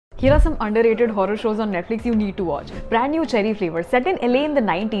Here are some underrated horror shows on Netflix you need to watch. Brand new Cherry Flavor. Set in LA in the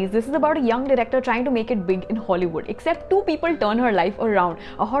 90s, this is about a young director trying to make it big in Hollywood. Except two people turn her life around.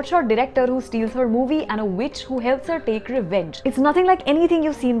 A hotshot director who steals her movie and a witch who helps her take revenge. It's nothing like anything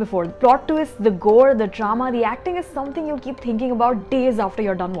you've seen before. The plot twist, the gore, the drama, the acting is something you'll keep thinking about days after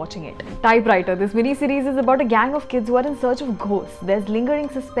you're done watching it. Typewriter. This mini-series is about a gang of kids who are in search of ghosts. There's lingering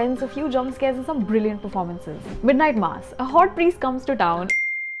suspense, a few jump scares and some brilliant performances. Midnight Mass. A hot priest comes to town.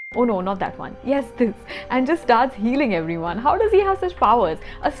 Oh no, not that one. Yes, this. And just starts healing everyone. How does he have such powers?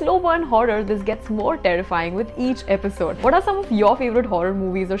 A slow burn horror, this gets more terrifying with each episode. What are some of your favorite horror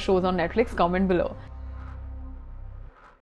movies or shows on Netflix? Comment below.